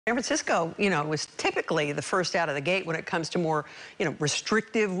San Francisco, was typically the first out of the gate when it comes to more,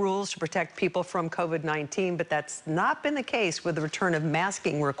 restrictive rules to protect people from COVID-19, but that's not been the case with the return of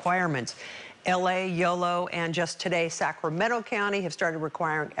masking requirements. LA, YOLO, and just today, Sacramento County have started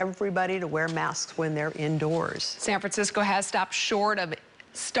requiring everybody to wear masks when they're indoors. San Francisco has stopped short of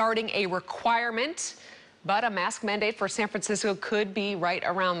starting a requirement, but a mask mandate for San Francisco could be right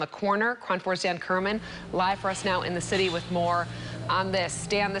around the corner. KRON 4's Dan Kerman live for us now in the city with more on this.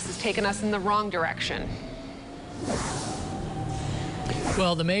 Dan, this has taken us in the wrong direction.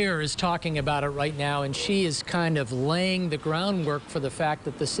 Well, the mayor is talking about it right now, and she is kind of laying the groundwork for the fact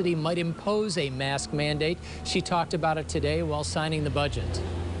that the city might impose a mask mandate. She talked about it today while signing the budget.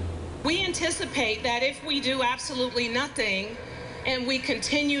 We anticipate that if we do absolutely nothing and we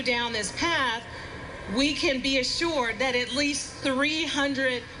continue down this path, we can be assured that at least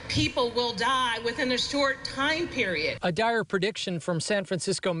 300 people will die within a short time period. A dire prediction from San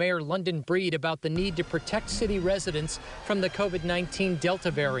Francisco Mayor London Breed about the need to protect city residents from the COVID-19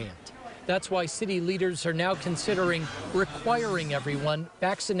 Delta variant. That's why city leaders are now considering requiring everyone,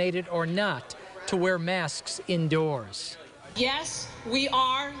 vaccinated or not, to wear masks indoors. Yes, we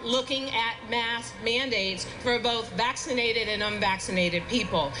are looking at mask mandates for both vaccinated and unvaccinated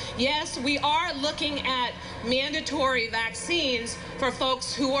people. Yes, we are looking at mandatory vaccines for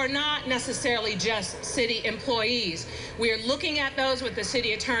folks who are not necessarily just city employees. We are looking at those with the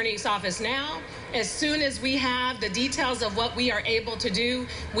city attorney's office now. As soon as we have the details of what we are able to do,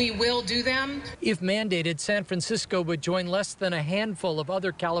 we will do them. If mandated, San Francisco would join less than a handful of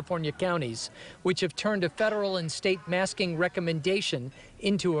other California counties, which have turned a federal and state masking recommendation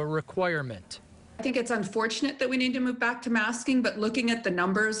into a requirement. I think it's unfortunate that we need to move back to masking, but looking at the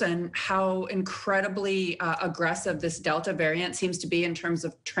numbers and how incredibly aggressive this Delta variant seems to be in terms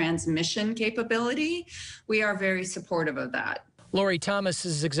of transmission capability, we are very supportive of that. Lori Thomas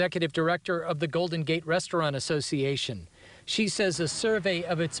is executive director of the Golden Gate Restaurant Association. She says a survey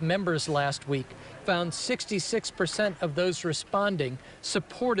of its members last week found 66% of those responding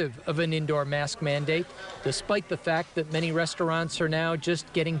supportive of an indoor mask mandate, despite the fact that many restaurants are now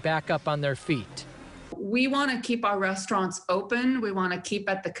just getting back up on their feet. We want to keep our restaurants open. We want to keep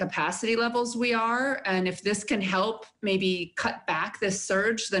at the capacity levels we are. And if this can help maybe cut back this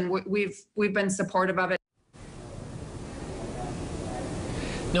surge, then we've been supportive of it.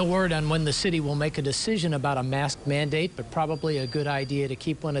 No word on when the city will make a decision about a mask mandate, but probably a good idea to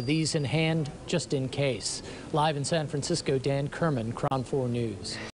keep one of these in hand just in case. Live in San Francisco, Dan Kerman, KRON 4 News.